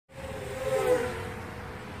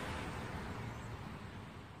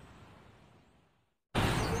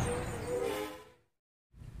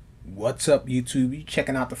What's up, YouTube? You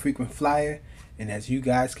checking out the frequent flyer, and as you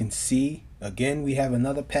guys can see, again we have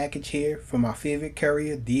another package here from our favorite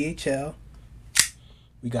carrier, DHL.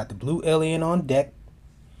 We got the blue alien on deck,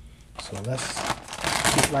 so let's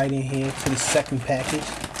get right in here to the second package.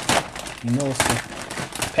 You know, it's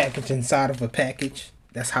a package inside of a package.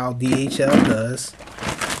 That's how DHL does.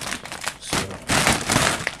 So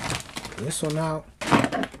pull this one out.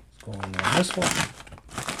 Let's go on this one.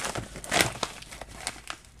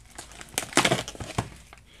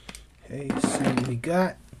 Okay, see what we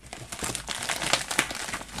got.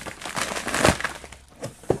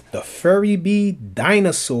 The FuriBee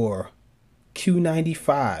Dinosaur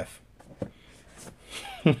Q95.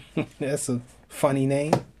 That's a funny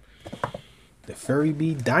name. The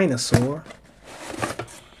FuriBee Dinosaur.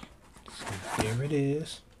 So there it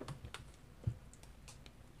is.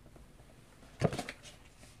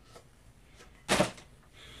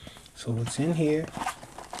 So what's in here?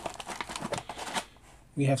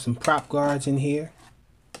 We have some prop guards in here.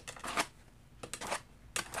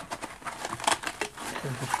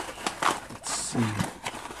 Let's see.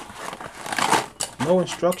 No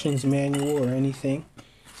instructions manual or anything.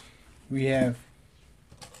 We have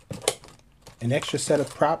an extra set of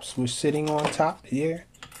props we're sitting on top here.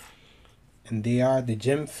 And they are the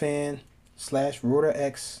Gem Fan / Rotor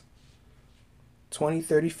X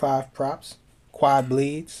 2035 props. Quad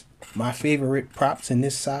blades. My favorite props in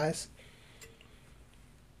this size.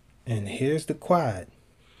 And here's the quad.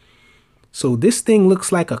 So this thing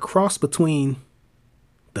looks like a cross between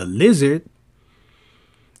the Lizard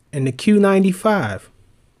and the Q95.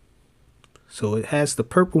 So it has the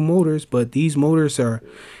purple motors, but these motors are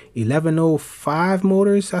 1105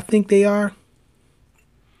 motors, I think they are.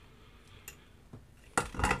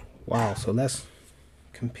 Wow, so let's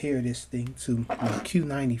compare this thing to the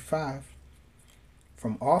Q95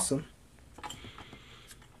 from Awesome.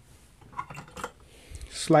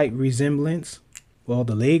 Slight resemblance. Well,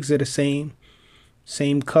 the legs are the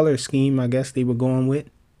same color scheme I guess they were going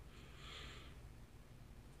with.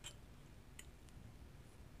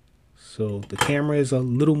 So the camera is a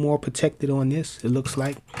little more protected on this, it looks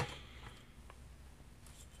like.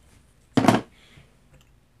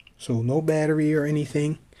 So no battery or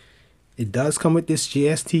anything. It does come with this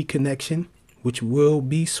JST connection, which will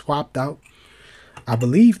be swapped out. I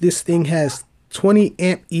believe this thing has 20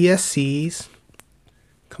 amp ESCs.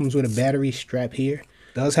 Comes with a battery strap here.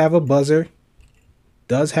 Does have a buzzer.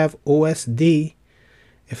 Does have OSD,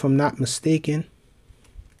 if I'm not mistaken.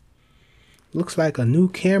 Looks like a new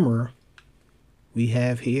camera we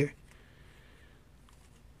have here.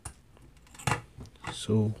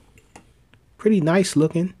 So pretty nice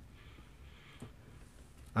looking.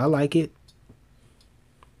 I like it.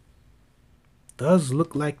 Does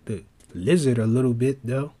look like the Lizard a little bit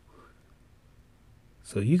though.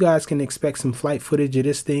 So you guys can expect some flight footage of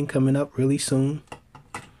this thing coming up really soon.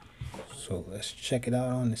 So let's check it out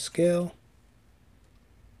on the scale.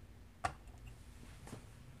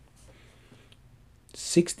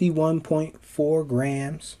 61.4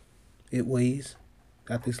 grams it weighs.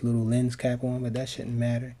 Got this little lens cap on, but that shouldn't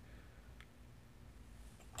matter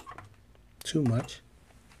too much.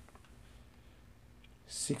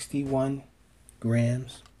 61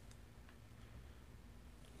 grams.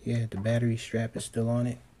 Yeah, the battery strap is still on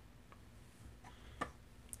it.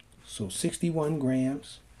 So 61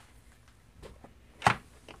 grams.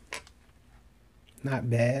 Not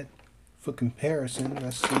bad. For comparison,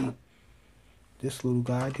 let's see this little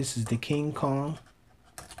guy. This is the King Kong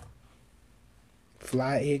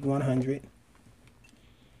Fly Egg 100.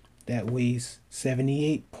 That weighs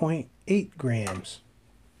 78.8 grams.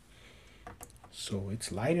 So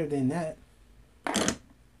it's lighter than that.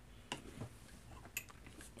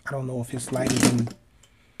 I don't know if it's lighter than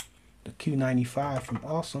the Q95 from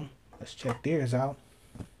Awesome. Let's check theirs out.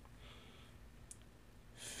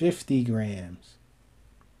 50 grams.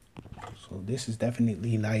 So this is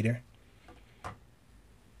definitely lighter.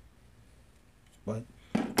 But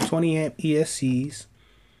 20 amp ESCs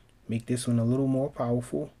make this one a little more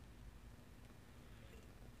powerful.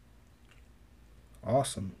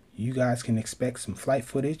 Awesome. You guys can expect some flight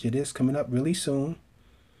footage of this coming up really soon.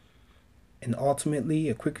 And ultimately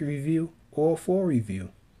a quick review or a full review.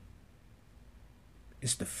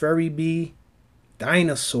 It's the FuriBee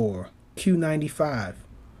Dinosaur Q95.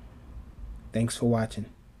 Thanks for watching.